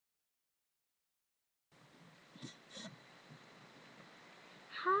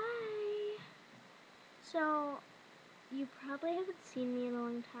So, you probably haven't seen me in a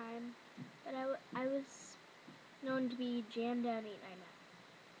long time, but I was known to be Jam Down 899.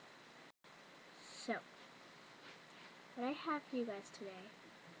 So, what I have for you guys today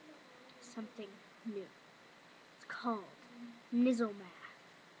is something new. It's called Nizzle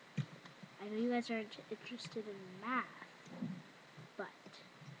Math. I know you guys aren't interested in math, but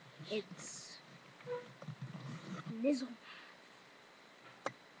it's Nizzle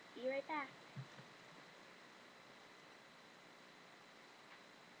Math. Be right back.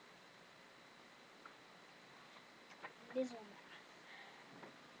 Nizzle Math.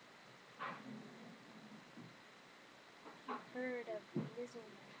 You've heard of Nizzle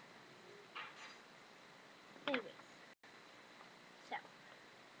Math. Anyways, so,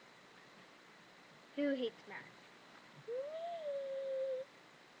 who hates math? Me!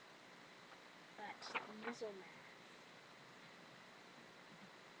 But Nizzle Math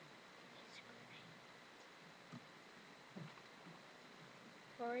is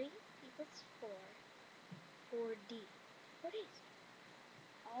great. 40 equals 4. 4D. What is?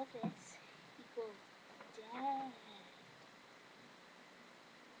 All this equals dead.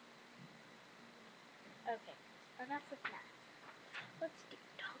 Okay, enough with math. Let's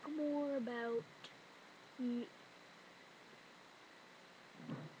talk more about me.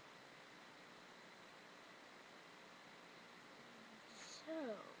 So,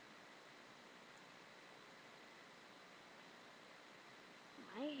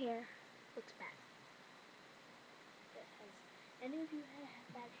 my hair looks bad. Has any of you had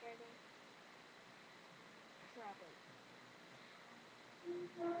bad hair day? Probably.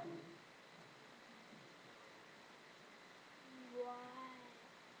 What I'm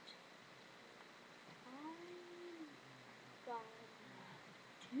gonna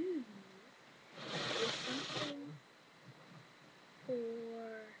do is something for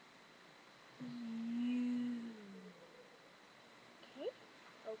you. Okay?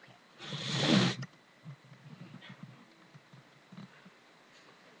 Okay.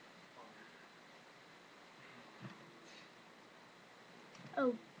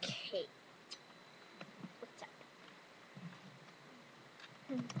 Okay. What's up?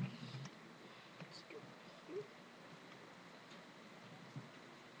 Let's do it here.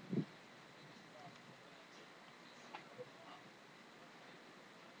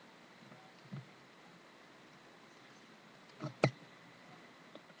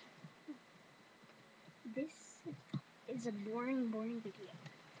 This is a boring video.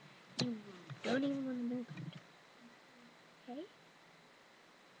 You don't even want to know about it. Okay?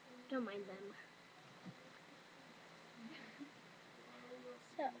 Don't mind them.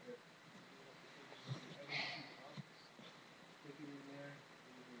 So,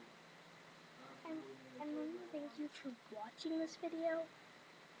 I want to thank you for watching this video,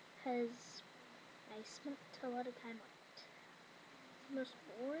 because I spent a lot of time on it. It's the most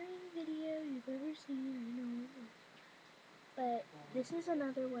boring video you've ever seen, I know. But this is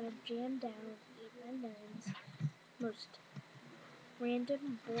another one of Jam Down 899's most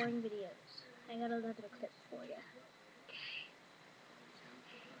random, boring videos. I got another clip for you.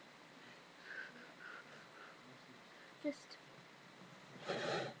 Just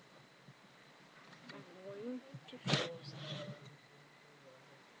I'm going to show you something.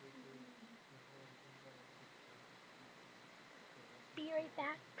 Be right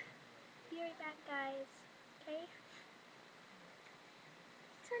back. Be right back, guys. Okay?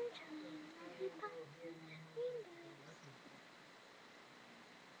 Sunshine, lollipops, and rainbows.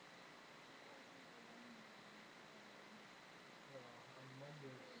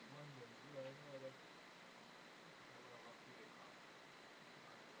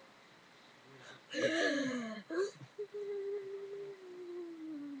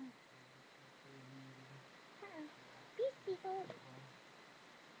 Peace, people.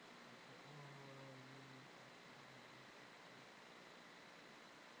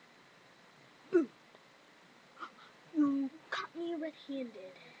 Boom. You caught me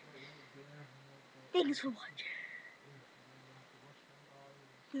red-handed. Thanks for watching.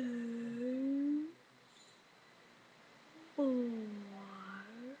 Thanks for watching.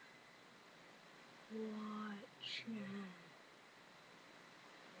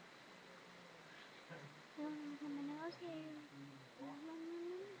 My nose here.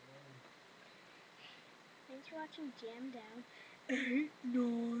 Thanks for watching Jam Down.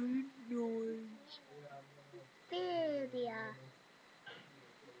 899. Philia.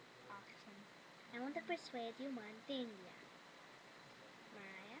 Awesome. I want to persuade you one thing, yeah.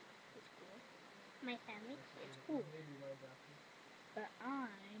 Mariah is cool. My family is cool. But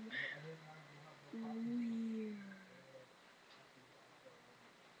I'm weird.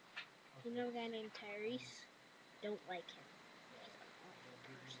 You know a guy named Tyrese? Don't like him. He's an awful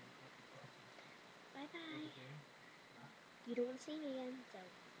person. Bye-bye. You don't want to see me again, so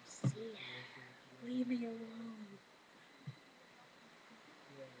see ya. Leave me alone.